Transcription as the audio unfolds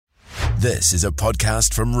This is a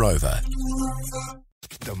podcast from Rover.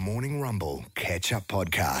 The Morning Rumble Catch-Up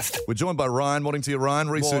Podcast. We're joined by Ryan. Morning to you, Ryan.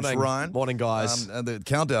 Research Morning. Ryan. Morning, guys. And the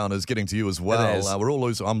countdown is getting to you as well. It is. We're all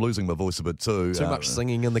losing. I'm losing my voice a bit too. Too much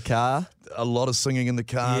singing in the car. A lot of singing in the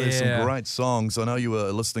car. There's some great songs. I know you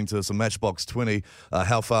were listening to some Matchbox 20,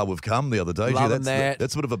 How Far We've Come the other day. Loving that.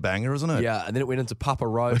 That's a bit of a banger, isn't it? Yeah, and then it went into Papa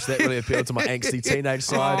Roach. That really appealed to my angsty teenage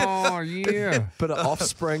side. Oh, yeah. Bit of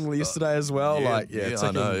Offspring yesterday as well. I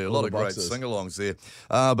ticking know. A all lot the of great boxes. sing-alongs there.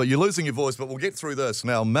 But you're losing your voice, but we'll get through this.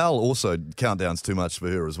 Now, Mel also, countdown's too much for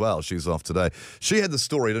her as well. She's off today. She had the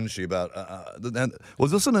story, didn't she, about,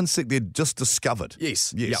 was this an insect they'd just discovered?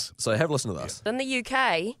 Yes. Yes. Yep. So have a listen to this. In the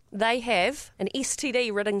UK, they have an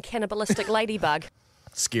STD-ridden cannibalistic ladybug.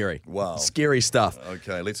 Scary. Wow. Scary stuff.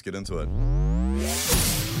 Okay, let's get into it.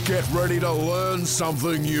 Get ready to learn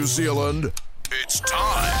something, New Zealand. It's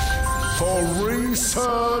time for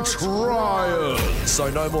Research Ryan. So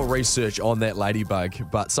no more research on that ladybug,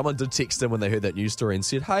 but someone did text in when they heard that news story and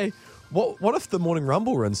said, hey, what if the Morning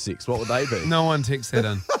Rumble were insects? What would they be? No one texts that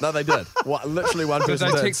in. No, they did. Literally one person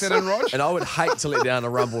they did. text that in, Rog? And I would hate to let down a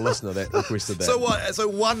Rumble listener that requested that. So what? So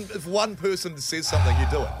if one person says something, you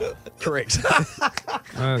do it. Correct.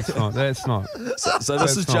 No, it's not. That's not. So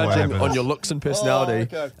this is That's not what judging happens. on your looks and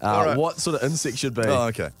personality. Oh, okay. All right. What sort of insect should be? Oh,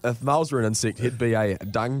 okay. If Miles were an insect, he'd be a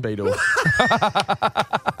dung beetle.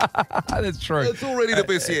 That's true. It's already the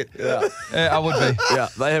best yet. I would be. Yeah,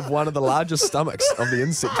 they have one of the largest stomachs of the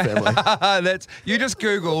insect family. You just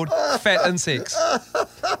Googled fat insects.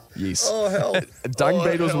 Yes. Oh, hell. Dung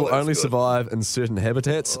beetles will that's only good. survive in certain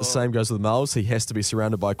habitats. Same goes with Miles. He has to be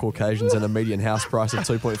surrounded by Caucasians and a median house price of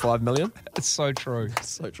 $2.5 million. It's so true.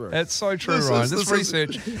 So true. It's so true, This Ryan. is- This this is-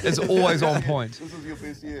 research is always on point. This is your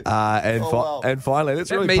best yet. And and finally, let's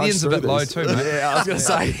That really median's punch a bit through low these. too, mate. Yeah, I was going to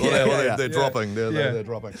say. They're dropping. They're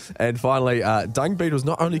dropping. And finally, dung beetles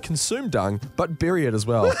not only consume dung, but bury it as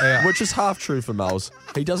well, Yeah. which is half true for Miles.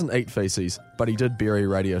 He doesn't eat feces, but he did bury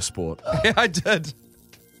Radio Sport. Yeah, I did.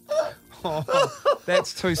 Oh,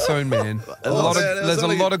 that's too soon, man. There's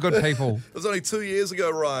man, a lot of good people. It was only 2 years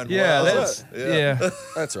ago, Ryan. Yeah, Wow. that's yeah.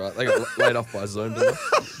 That's right. They got laid off by Zoom, didn't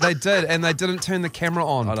They did, and they didn't turn the camera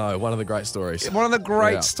on. they? I know, one of the great stories. One of the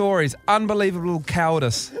great Yeah. stories, unbelievable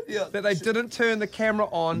cowardice, that they didn't turn the camera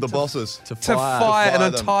on The to bosses. To fire Fire an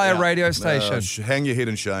them. entire Yeah. radio station. Hang your head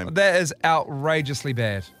in shame. That is outrageously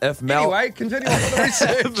bad. If Mel, Anyway, continue on with the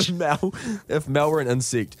research. if Mel were an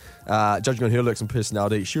insect, judging on her looks and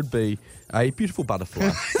personality, should be a beautiful butterfly.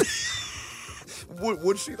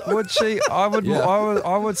 Would she though? Would she? I would. Yeah.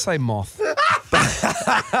 I would say moth.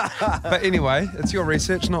 But anyway, it's your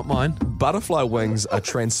research, not mine. Butterfly wings are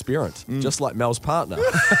transparent, just like Mel's partner.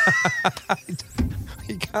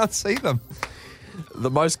 You can't see them. The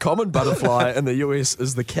most common butterfly in the US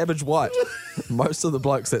is the cabbage white. Most of the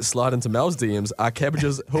blokes that slide into Mel's DMs are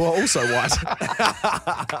cabbages who are also white.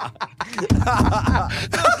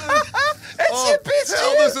 Oh,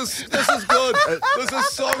 hell, this is good. This is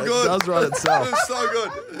so good. It does write itself. This is so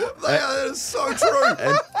good. That is so true.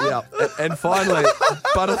 And finally,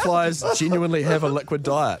 butterflies genuinely have a liquid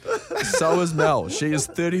diet. So is Mel. She is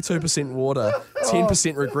 32% water,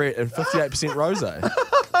 10% regret, and 58% rosé.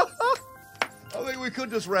 I think we could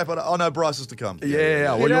just wrap it up. Oh, no, Bryce is to come.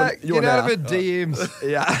 Yeah. Well, you're Get out now. of her DMs.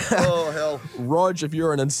 Yeah. Oh, hell. Rog, if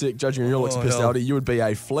you're an insect, judging on your looks and personality, you would be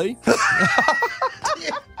a flea.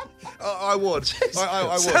 I would. I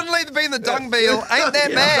would. Suddenly being the dung beetle ain't that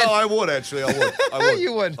No, bad. I would actually. I would.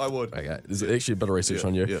 You would. I would. Okay, there's actually a bit of research Yeah,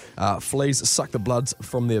 on you. yeah. Fleas suck the blood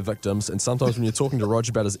from their victims, and sometimes when you're talking to Rog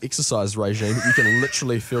about his exercise regime, you can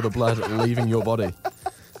literally feel the blood leaving your body.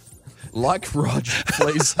 Like Rog,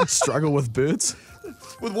 fleas struggle with birds.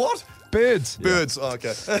 With what? Birds. Birds. Oh,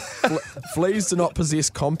 okay. Fleas do not possess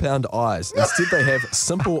compound eyes. Instead, they have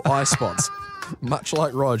simple eye spots, much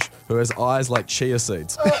like Rog, who has eyes like chia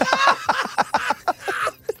seeds.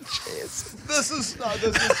 This is.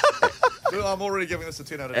 I'm already giving this a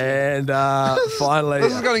 10 out of 10. And finally,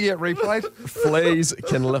 This is going to get replayed. fleas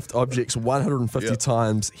can lift objects 150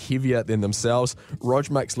 times heavier than themselves. Rog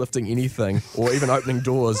makes lifting anything, or even opening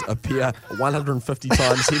doors, appear 150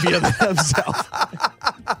 times heavier than himself.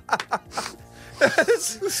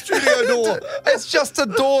 The studio door. It's just a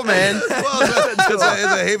door, man. Well, it's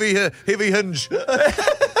a heavy hinge.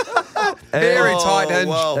 Very tight hinge.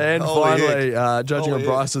 Wow. And Holy finally, heck. judging on Holy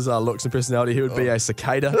Bryce's looks and personality, he would be a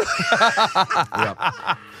cicada.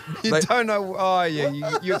 You don't know. Oh, yeah.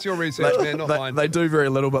 It's your research, man, not mine. They do very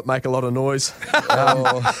little but make a lot of noise.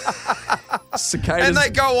 Cicadas, And they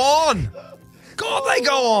go on. God, they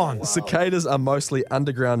go on. cicadas are mostly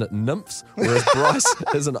underground nymphs, whereas Bryce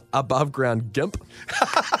is an above-ground gimp.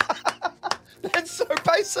 That's so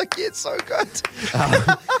basic yet so good.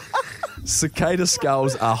 Cicada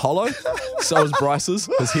skulls are hollow. So is Bryce's.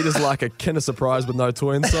 His head is like a Kinder Surprise with no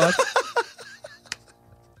toy inside.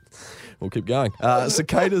 We'll keep going.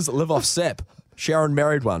 Cicadas live off sap. Sharon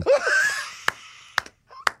married one.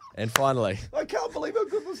 And finally, I can't believe how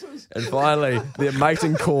good this is. And finally, their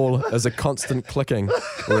mating call is a constant clicking,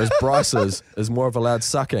 whereas Bryce's is more of a loud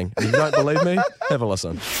sucking. And if you don't believe me, have a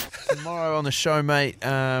listen. Tomorrow on the show, mate.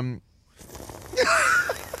 That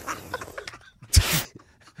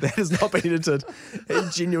has not been edited. He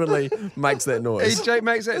genuinely makes that noise. Jake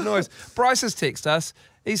makes that noise. Bryce has texted us.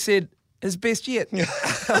 He said, his best yet.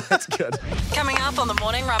 That's good. Coming up on the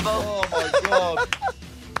Morning Rumble. Oh my God.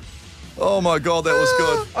 Oh my God, that was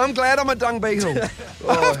good. I'm glad I'm a dung beetle.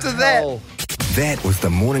 After that. That was the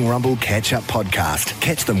Morning Rumble Catch Up Podcast.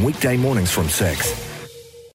 Catch them weekday mornings from 6.